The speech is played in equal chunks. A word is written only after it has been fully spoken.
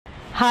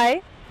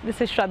Hi,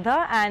 this is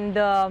Shraddha, and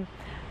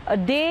a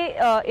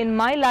day in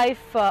my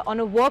life on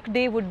a work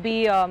day would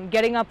be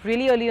getting up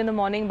really early in the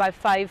morning by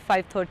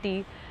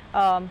 5:30,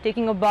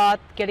 taking a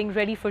bath, getting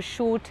ready for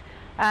shoot,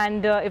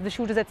 and if the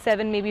shoot is at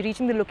 7, maybe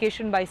reaching the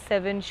location by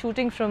 7,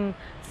 shooting from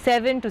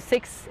 7 to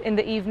 6 in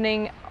the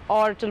evening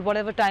or till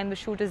whatever time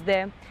the shoot is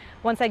there.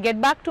 Once I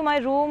get back to my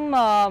room,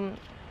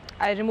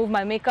 I remove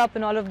my makeup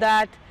and all of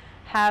that,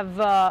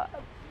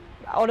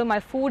 order my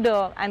food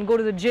and go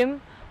to the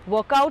gym,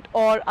 work out,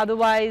 or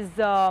otherwise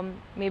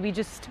maybe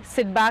just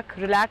sit back,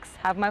 relax,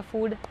 have my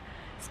food,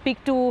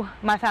 speak to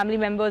my family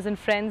members and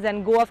friends,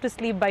 and go off to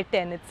sleep by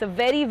 10. It's a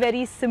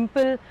very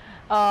simple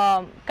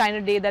kind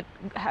of day that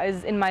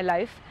is in my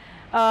life.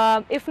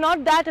 If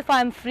not that, if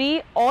I'm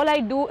free, all I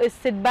do is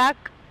sit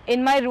back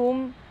in my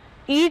room,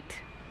 eat,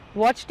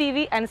 watch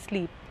TV and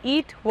sleep.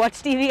 Eat,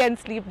 watch TV and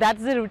sleep.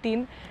 That's the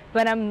routine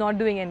when I'm not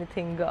doing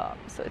anything.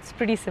 So it's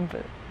pretty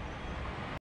simple.